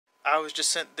I was just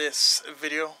sent this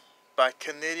video by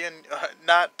Canadian,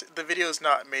 not, the video is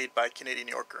not made by Canadian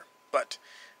Yorker, but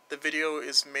the video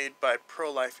is made by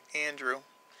Prolife Andrew.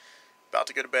 About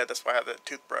to go to bed, that's why I have that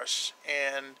toothbrush.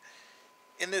 And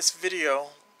in this video,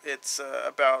 it's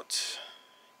about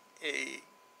a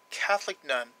Catholic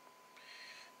nun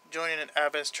joining an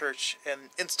Adventist church and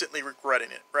instantly regretting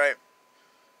it, right?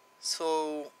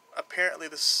 So apparently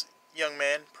this young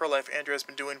man, Prolife Andrew, has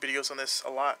been doing videos on this a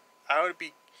lot. I would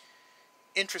be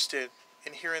interested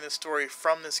in hearing this story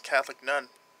from this Catholic nun,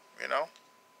 you know?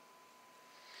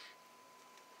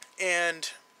 And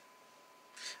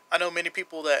I know many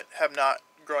people that have not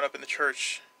grown up in the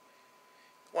church,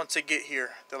 once they get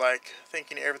here, they're like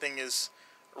thinking everything is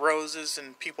roses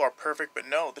and people are perfect, but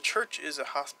no, the church is a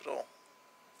hospital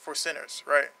for sinners,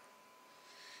 right?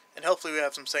 And hopefully we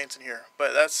have some saints in here,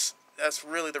 but that's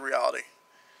really the reality.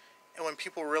 And when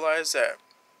people realize that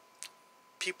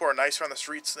people are nicer on the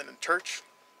streets than in church,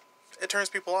 it turns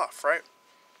people off, right?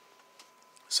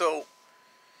 So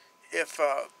if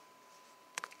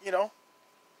you know,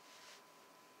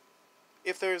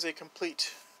 if there's a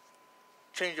complete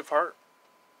change of heart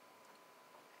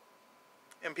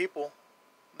in people,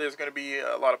 there's going to be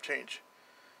a lot of change.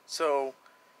 So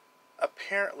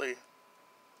apparently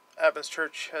Adventist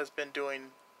Church has been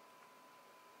doing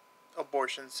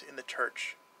abortions in the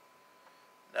church.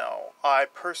 Now, I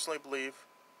personally believe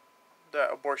that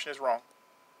abortion is wrong.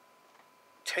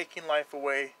 Taking life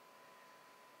away,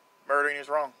 murdering is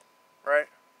wrong, right?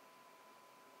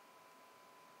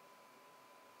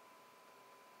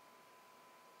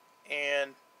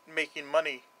 And making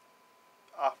money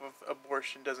off of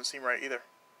abortion doesn't seem right either.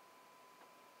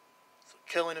 So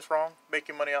killing is wrong.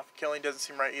 Making money off of killing doesn't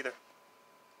seem right either.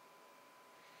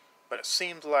 But it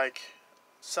seems like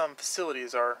some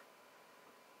facilities are,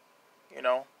 you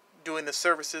know, doing the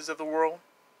services of the world,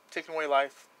 taking away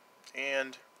life,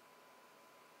 and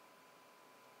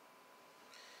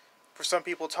for some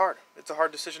people it's hard. It's a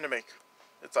hard decision to make.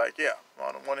 It's like, yeah,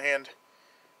 on one hand,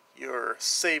 you're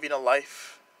saving a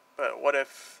life, but what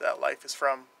if that life is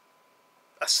from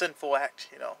a sinful act,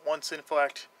 you know, one sinful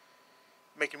act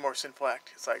making more sinful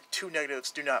act. It's like two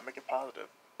negatives do not make it positive.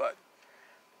 But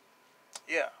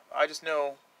yeah, I just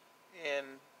know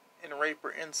in rape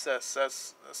or incest,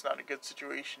 that's not a good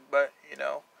situation. But you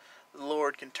know, the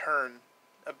Lord can turn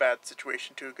a bad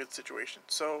situation to a good situation.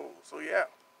 So yeah,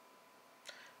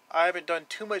 I haven't done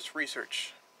too much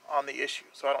research on the issue,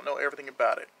 so I don't know everything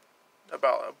about it,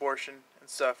 about abortion and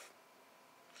stuff.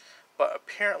 But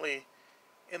apparently,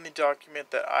 in the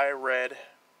document that I read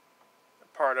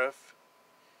part of,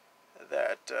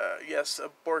 that yes,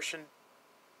 abortion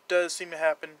does seem to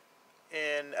happen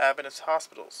in Adventist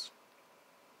hospitals.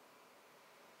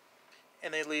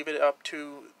 And they leave it up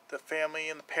to the family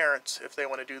and the parents if they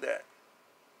want to do that.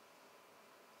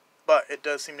 But it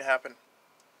does seem to happen.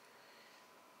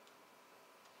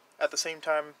 At the same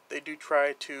time, they do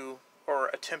try to, or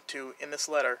attempt to, in this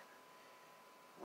letter,